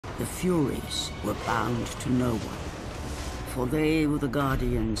The Furies were bound to no one, for they were the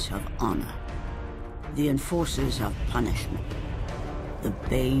guardians of honor, the enforcers of punishment, the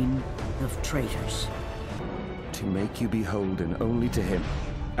bane of traitors. To make you beholden only to him,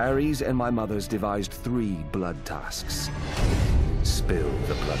 Ares and my mothers devised 3 blood tasks. Spill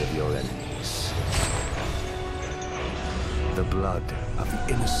the blood of your enemies. The blood of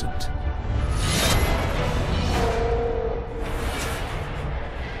the innocent.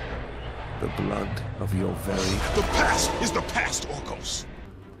 The blood of your very... The past is the past, Orcos!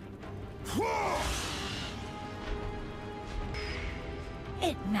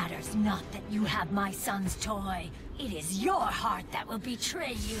 It matters not that you have my son's toy. It is your heart that will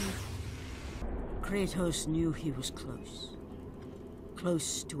betray you. Kratos knew he was close.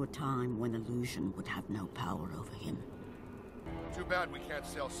 Close to a time when illusion would have no power over him. Too bad we can't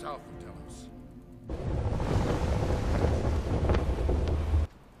sail south from Delos.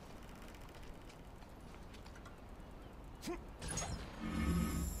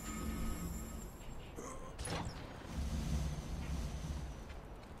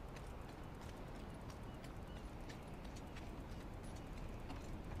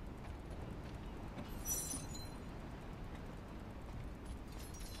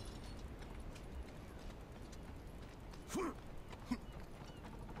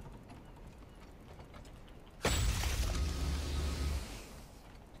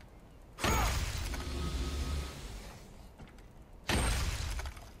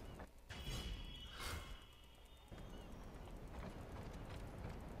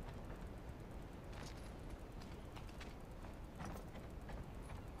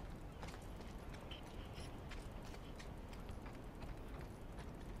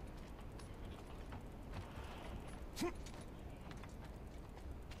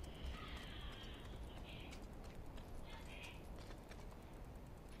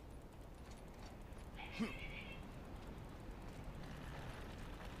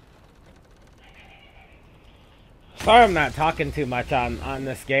 Sorry I'm not talking too much on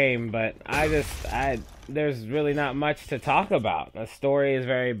this game, but there's really not much to talk about. The story is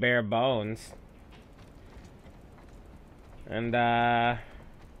very bare bones. And I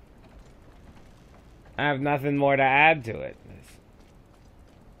have nothing more to add to it.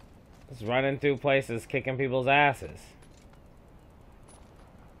 Just running through places, kicking people's asses.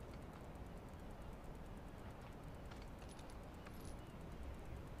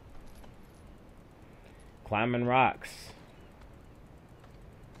 Climbing rocks.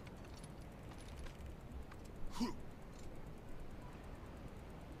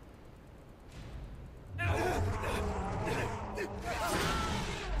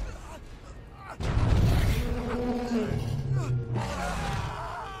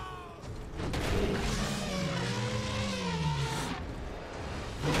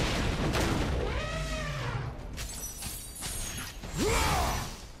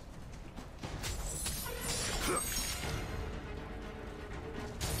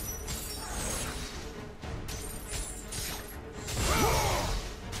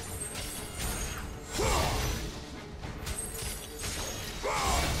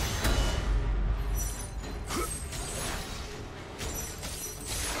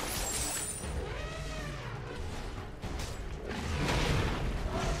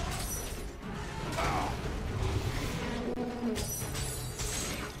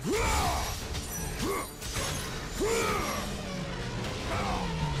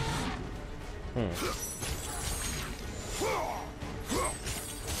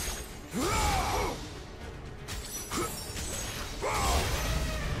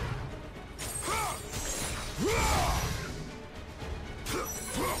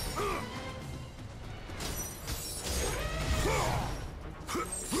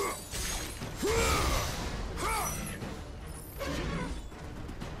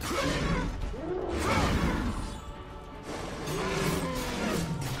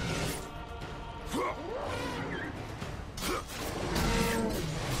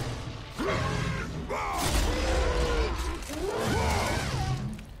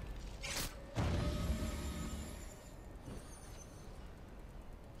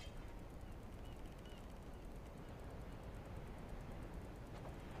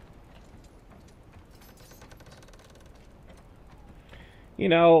 You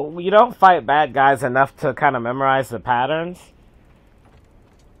know, you don't fight bad guys enough to kind of memorize the patterns.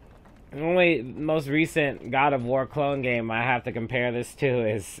 The only most recent God of War clone game I have to compare this to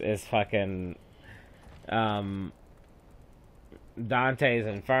is fucking Dante's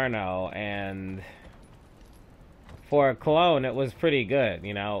Inferno, and for a clone it was pretty good,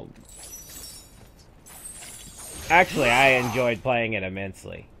 you know. Actually, I enjoyed playing it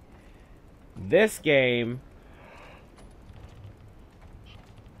immensely. This game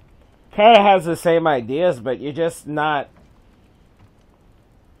kind of has the same ideas, but you're just not...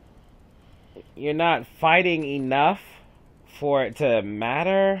 You're not fighting enough for it to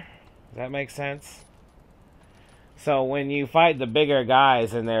matter. Does that make sense? So when you fight the bigger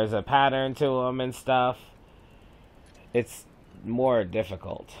guys and there's a pattern to them and stuff, it's more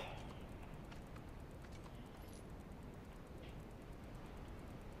difficult.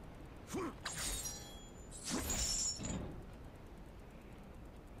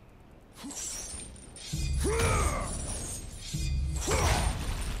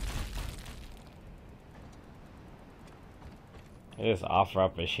 I just offer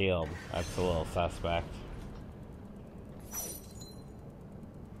up a shield. That's a little suspect.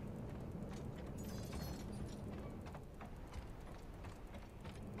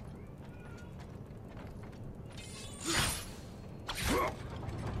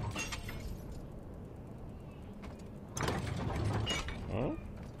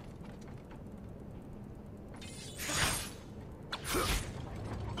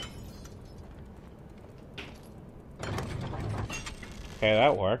 Okay,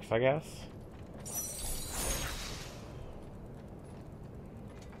 that works, I guess.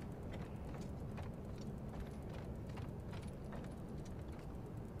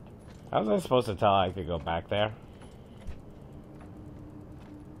 How was I supposed to tell I could go back there?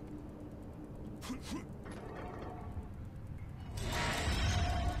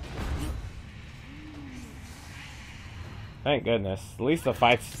 Thank goodness. At least the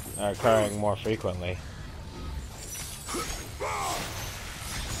fights are occurring more frequently.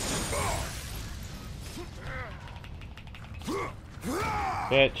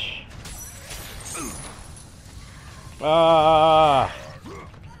 Bitch.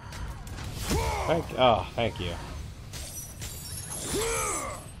 Thank you.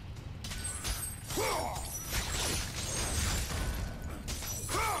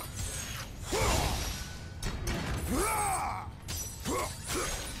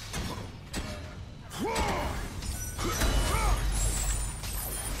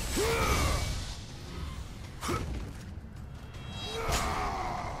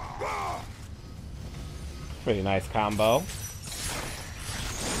 Pretty nice combo.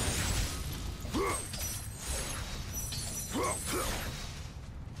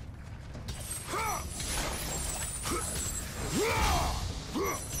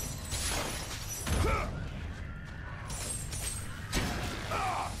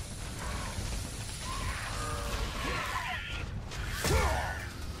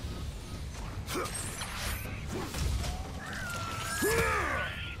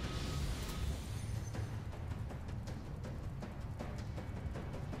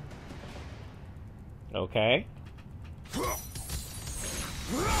 Okay.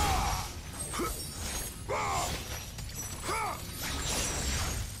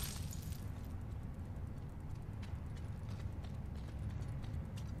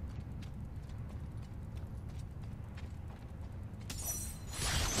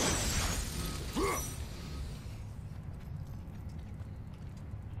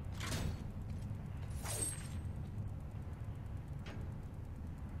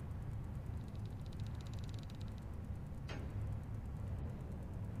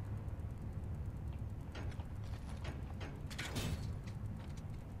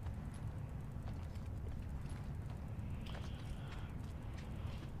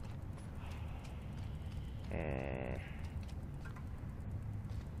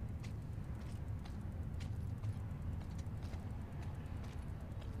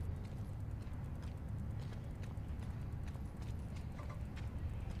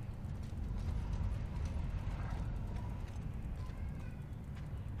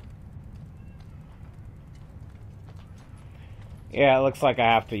 Yeah, it looks like I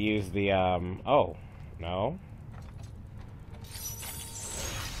have to use the, oh, no.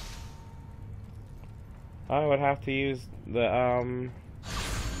 I would have to use the,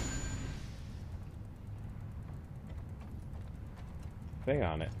 thing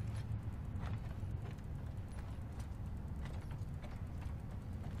on it.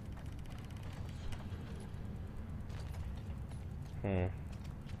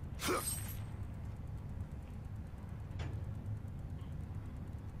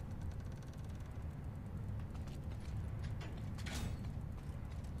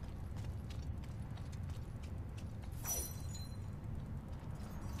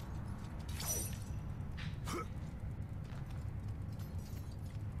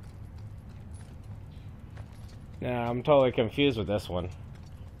 Yeah, I'm totally confused with this one.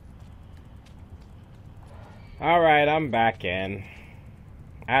 Alright, I'm back in.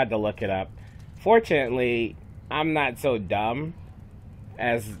 I had to look it up. Fortunately, I'm not so dumb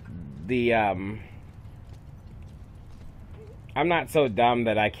as the, I'm not so dumb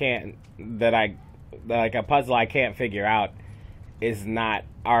that like a puzzle I can't figure out is not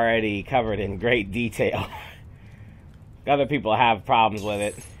already covered in great detail. Other people have problems with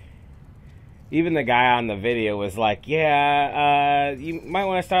it. Even the guy on the video was like, yeah, you might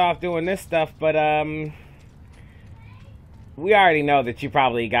want to start off doing this stuff, but, we already know that you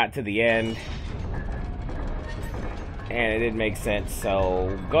probably got to the end. And it didn't make sense,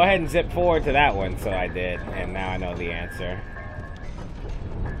 so go ahead and zip forward to that one. So I did, and now I know the answer.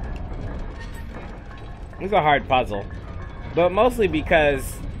 It's a hard puzzle, but mostly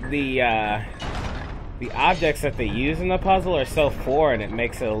because the objects that they use in the puzzle are so foreign, it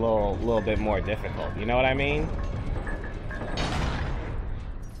makes it a little bit more difficult. You know what I mean?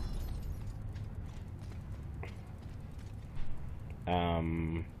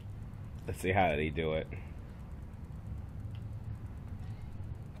 Let's see, how did he do it?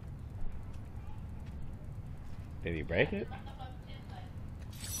 Did he break it?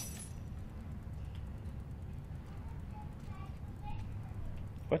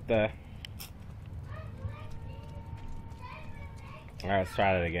 What the? Alright, let's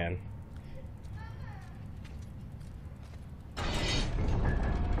try that again.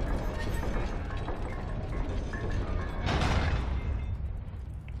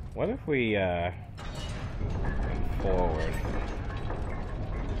 What if we, went forward?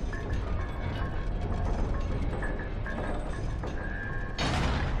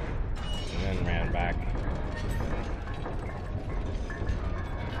 And then ran back.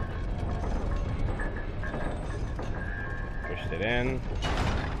 Pushed it in.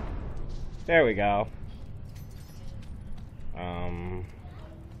 There we go.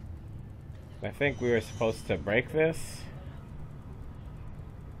 I think we were supposed to break this.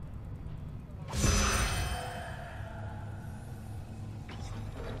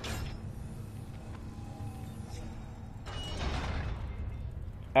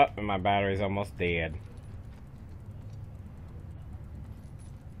 Oh, and my battery's almost dead.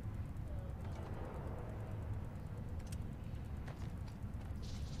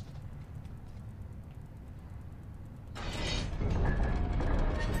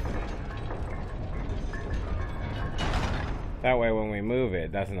 That way when we move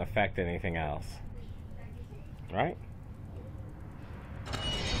it doesn't affect anything else. Right?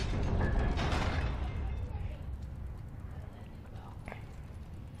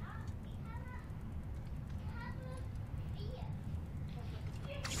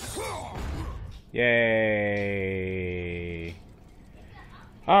 Yay.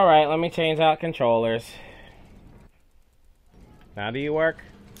 Alright, let me change out controllers. Now do you work?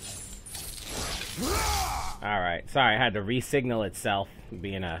 Alright, sorry, I had to re-signal itself,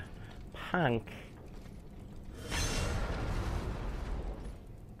 being a punk.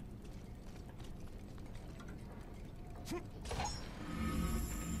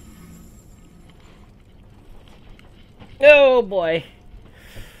 Oh boy.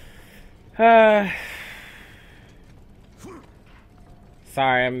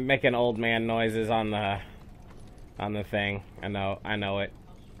 Sorry, I'm making old man noises on the thing. I know it.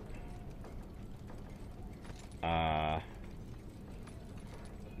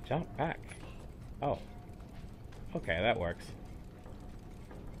 Jump back. Oh. Okay, that works.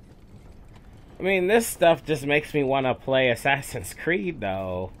 I mean, this stuff just makes me want to play Assassin's Creed,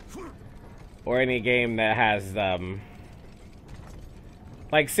 though. Or any game that has,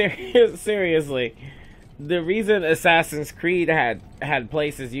 like, seriously. The reason Assassin's Creed had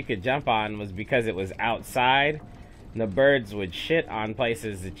places you could jump on was because it was outside. And the birds would shit on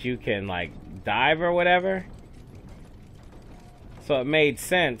places that you can, like, dive or whatever. So it made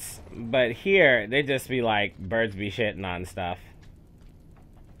sense, but here, they just be like, birds be shitting on stuff.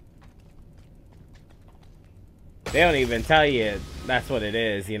 They don't even tell you that's what it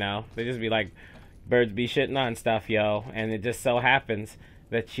is, you know? They just be like, birds be shitting on stuff, yo. And it just so happens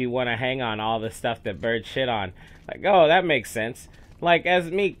that you want to hang on all the stuff that birds shit on. Like, oh, that makes sense. Like,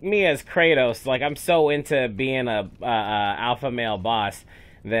 as me as Kratos, like, I'm so into being a alpha male boss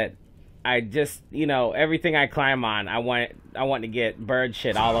that I just, you know, everything I climb on, I want to get bird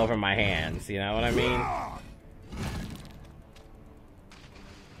shit all over my hands. You know what I mean?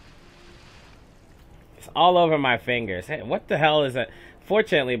 It's all over my fingers. Hey, what the hell is that?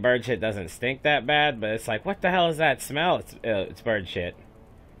 Fortunately, bird shit doesn't stink that bad, but it's like, what the hell is that smell? It's bird shit.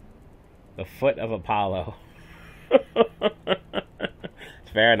 The foot of Apollo.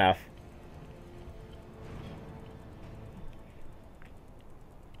 Fair enough.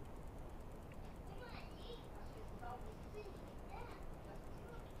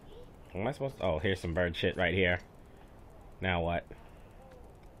 Am I supposed to? Oh, here's some bird shit right here. Now what?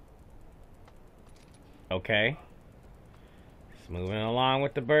 Okay. Just moving along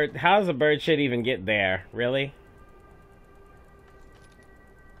with the bird. How does the bird shit even get there? Really?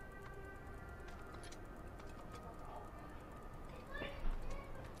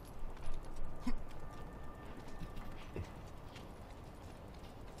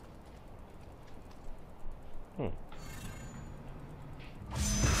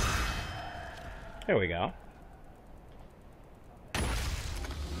 There we go.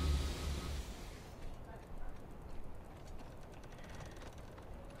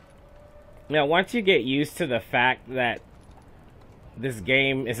 Now, once you get used to the fact that this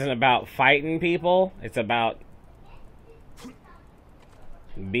game isn't about fighting people, it's about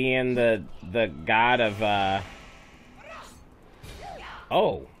being the god of,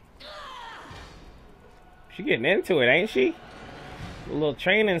 Oh. She getting into it, ain't she? A little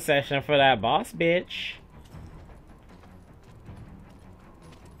training session for that boss bitch.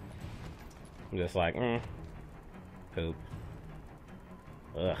 I'm just like, poop.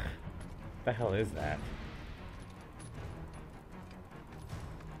 Ugh. What the hell is that?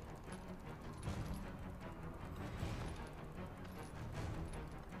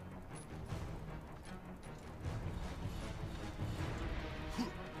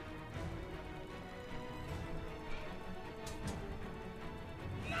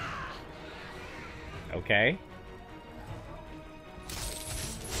 Okay.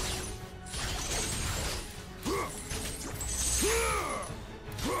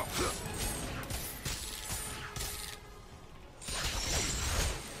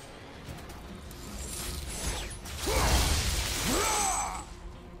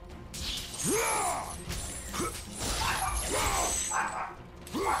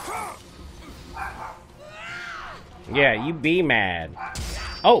 Yeah, you be mad.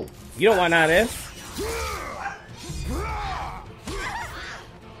 Oh, you don't want none of this?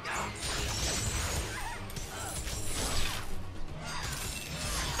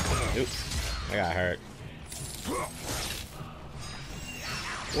 Oops, I got hurt.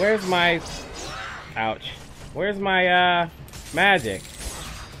 Where's my... Ouch. Where's my, magic?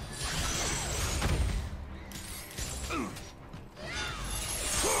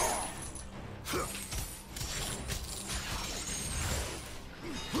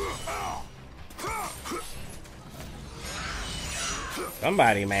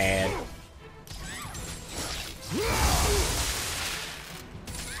 Somebody mad.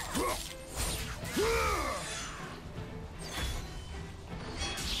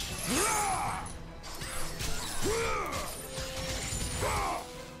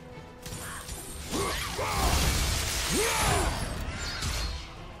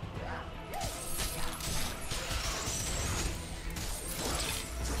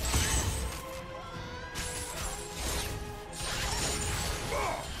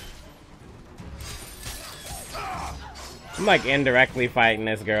 I'm like indirectly fighting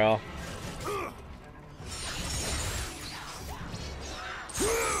this girl.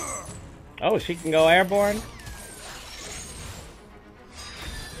 Oh, she can go airborne?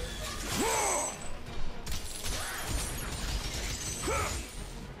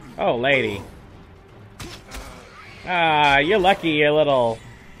 Oh, lady. Ah, you're lucky your little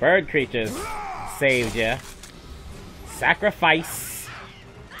bird creatures saved you. Sacrifice.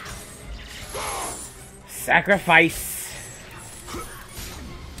 Sacrifice.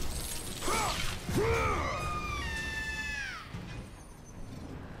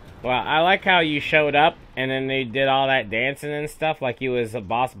 Well, I like how you showed up and then they did all that dancing and stuff like you was a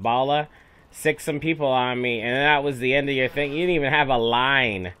boss baller. Sick some people on me and that was the end of your thing. You didn't even have a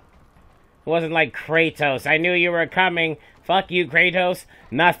line. It wasn't like Kratos. I knew you were coming. Fuck you, Kratos.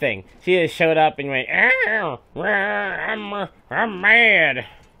 Nothing. She just showed up and went, I'm mad.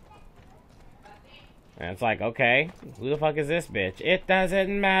 And it's like, okay, who the fuck is this bitch? It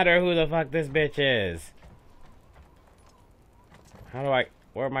doesn't matter who the fuck this bitch is. How do I...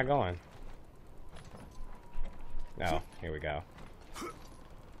 Where am I going? Oh, here we go.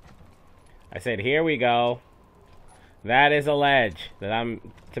 I said, here we go. That is a ledge that I'm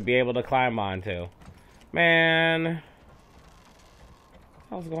to be able to climb onto. Man.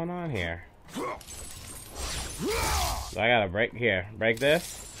 What's going on here? So I gotta break here. Break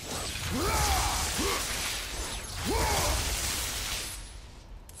this.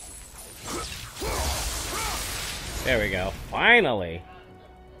 There we go. Finally.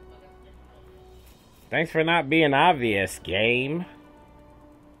 Thanks for not being obvious, game.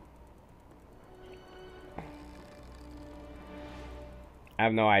 I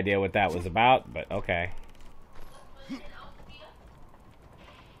have no idea what that was about, but okay.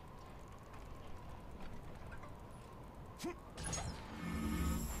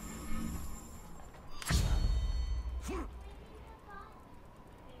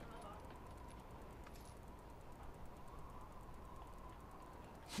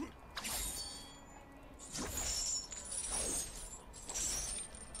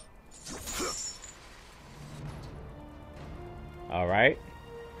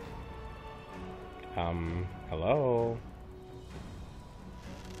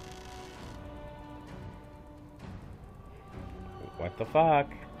 What the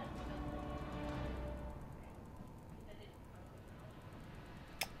fuck?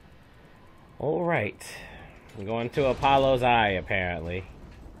 Alright. I'm going to Apollo's Eye, apparently.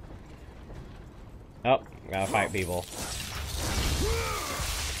 Oh, gotta fight people.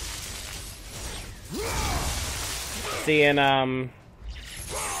 See, in,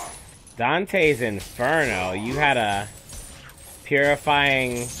 Dante's Inferno, you had a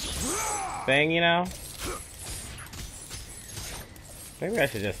purifying thing, you know? Maybe I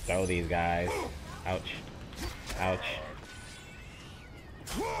should just throw these guys. Ouch. Ouch.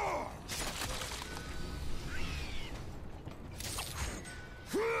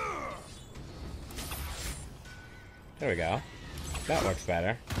 There we go. That works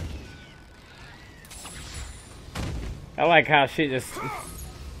better. I like how she's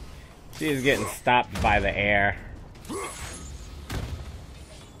getting stopped by the air.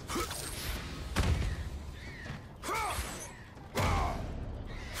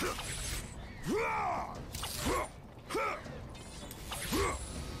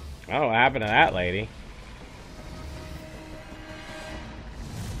 Oh, what happened to that lady?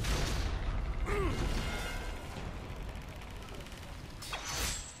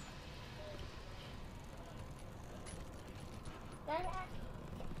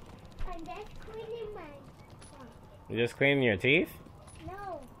 You just cleaning your teeth?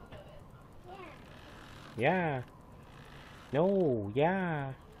 No. Yeah. Yeah. No,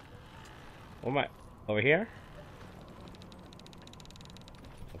 yeah. What am I? Over here?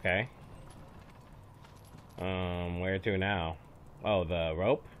 Okay. Where to now? Oh, the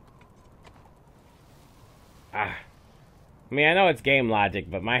rope? Ah. I mean, I know it's game logic,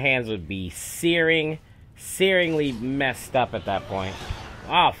 but my hands would be searingly messed up at that point.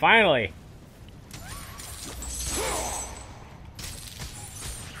 Ah, finally!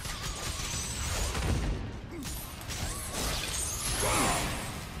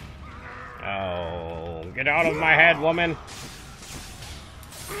 Oh, get out of my head, woman!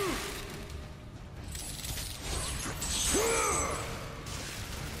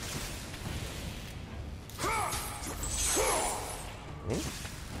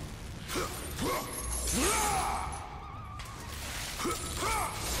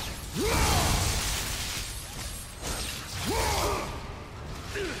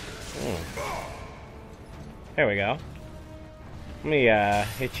 There we go. Let me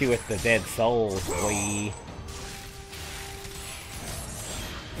hit you with the dead souls, boy.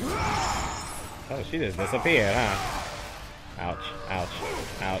 Oh, she just disappeared, huh? Ouch, ouch,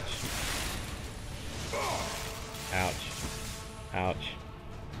 ouch. Ouch. Ouch.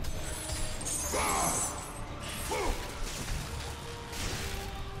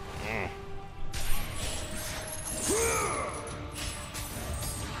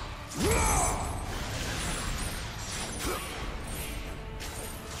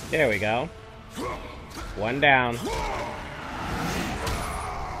 There we go. One down.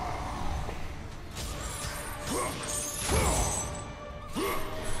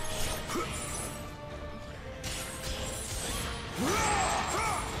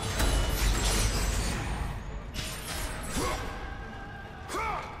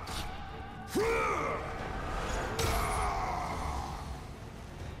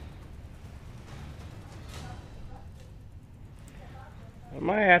 Am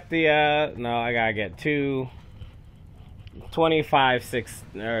I at the, no, I gotta get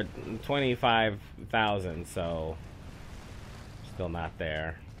 25,000, so still not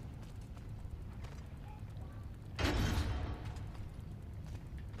there.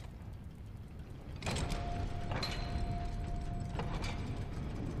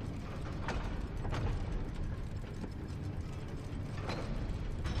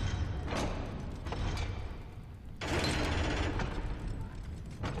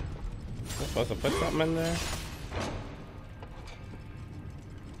 Supposed to put something in there?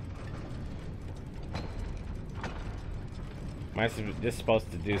 Am I just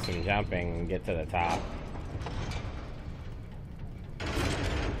supposed to do some jumping and get to the top?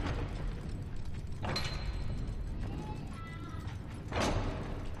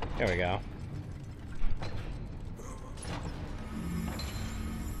 There we go.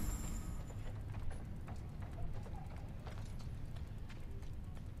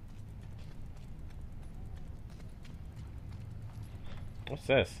 What's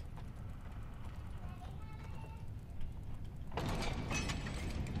this?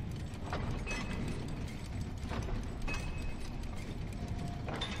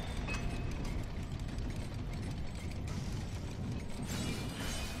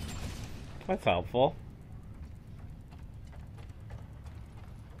 That's helpful.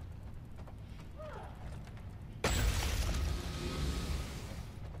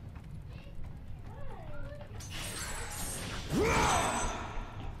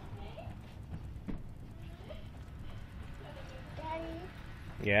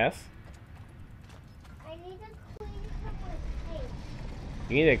 Yes? I need to clean someone's face.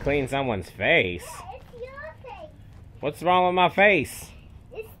 You need to clean someone's face? Yeah, it's your face. What's wrong with my face?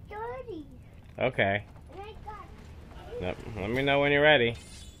 It's dirty. Okay. And I got Yep. Let me know when you're ready.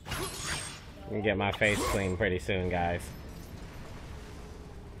 I can get my face clean pretty soon, guys.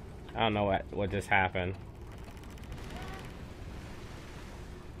 I don't know what just happened.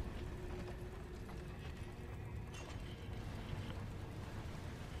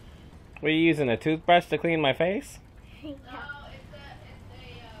 Were you using a toothbrush to clean my face? yeah.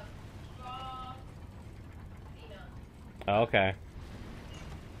 Oh, okay.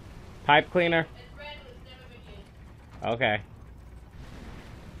 Pipe cleaner? Okay.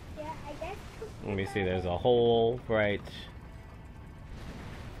 Yeah, I guess. Let me see, there's a hole right.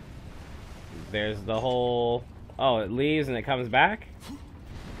 There's the hole. Oh, it leaves and it comes back?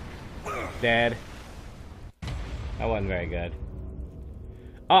 Dead. That wasn't very good.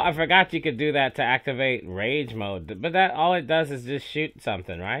 Oh, I forgot you could do that to activate rage mode. But that all it does is just shoot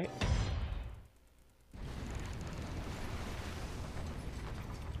something, right?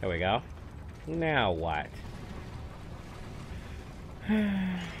 There we go. Now what?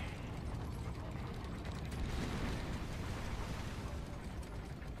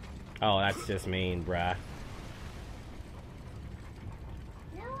 Oh, that's just mean, bruh.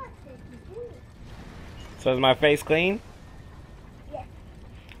 Now what did you do? So is my face clean? Yes.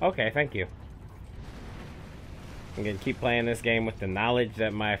 Okay, thank you. I'm gonna keep playing this game with the knowledge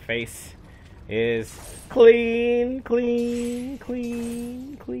that my face is clean, clean,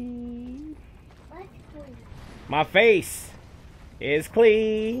 clean, clean. What's clean? My face is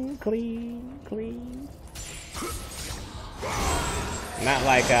clean, clean, clean. Not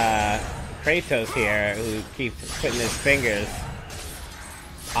like Kratos here, who keeps putting his fingers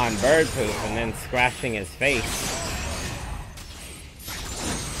on bird poop and then scratching his face.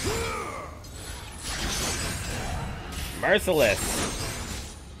 Merciless.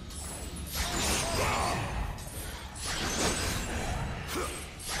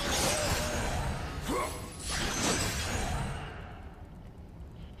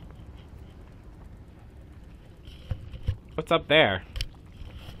 What's up there?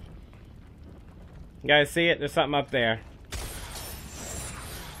 You guys see it? There's something up there.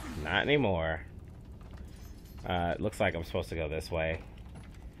 Not anymore. It looks like I'm supposed to go this way.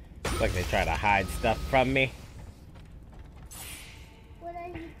 Looks like they try to hide stuff from me.